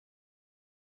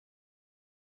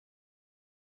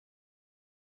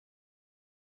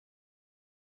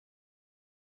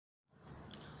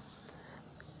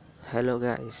Hello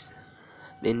guys,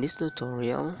 in this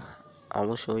tutorial I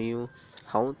will show you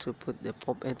how to put the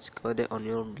popads code on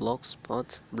your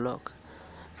blogspot blog.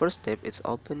 First step is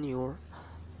open your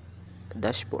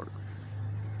dashboard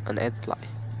on AdFly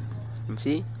and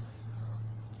see.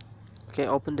 Okay,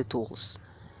 open the tools.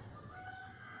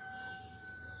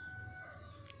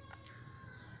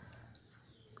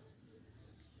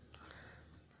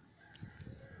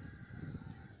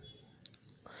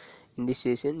 In this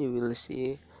session you will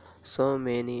see so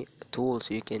many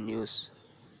tools you can use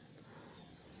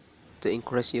to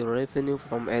increase your revenue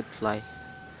from AdFly,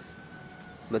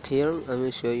 but here I will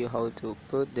show you how to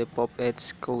put the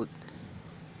popads code.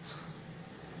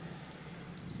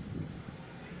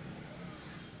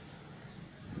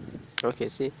 Okay,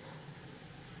 see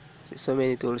so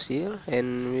many tools here,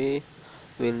 and we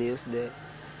will use the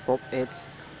popads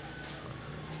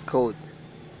code.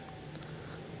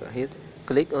 Hit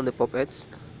click on the popads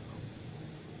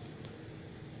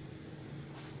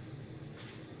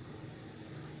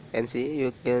and see,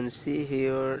 you can see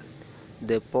here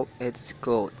the popads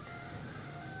code,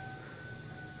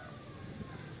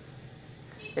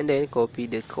 and then copy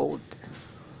the code.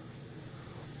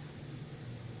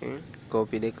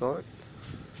 Copy the code.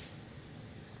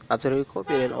 After you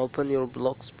copy, then open your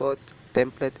blogspot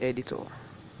template editor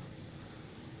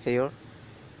here.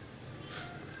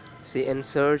 See, and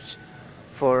search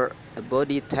for a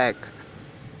body tag.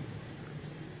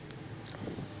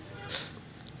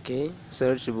 Okay,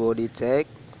 search body tag,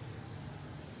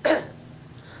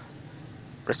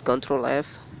 press Ctrl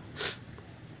F.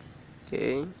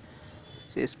 Okay,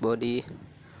 this body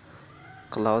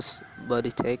class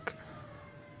body tag,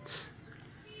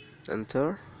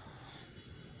 enter,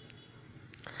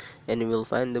 and you will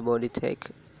find the body tag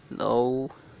low,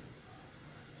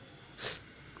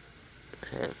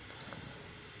 and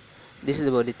this is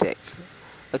the body tag.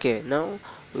 Okay, now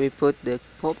we put the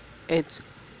popads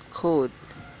code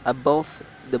above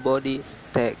the body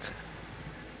tag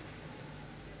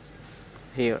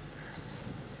here.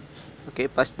 Okay,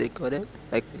 paste the code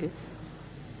like this.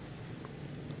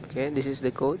 Okay, this is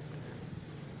the code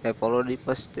I've already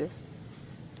pasted.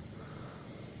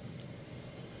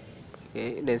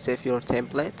 Okay, then save your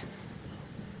template.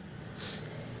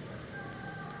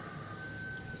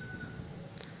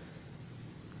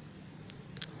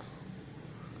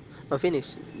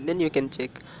 Finish. Then you can check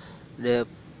the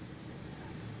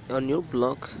on your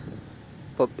blog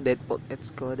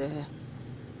popads code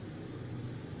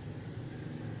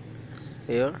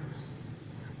here.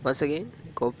 Once again,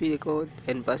 copy the code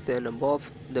and paste it above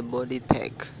the body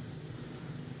tag.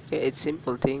 Okay, it's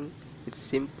simple thing. It's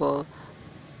simple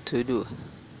to do.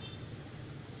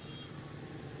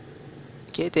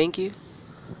 Okay, thank you.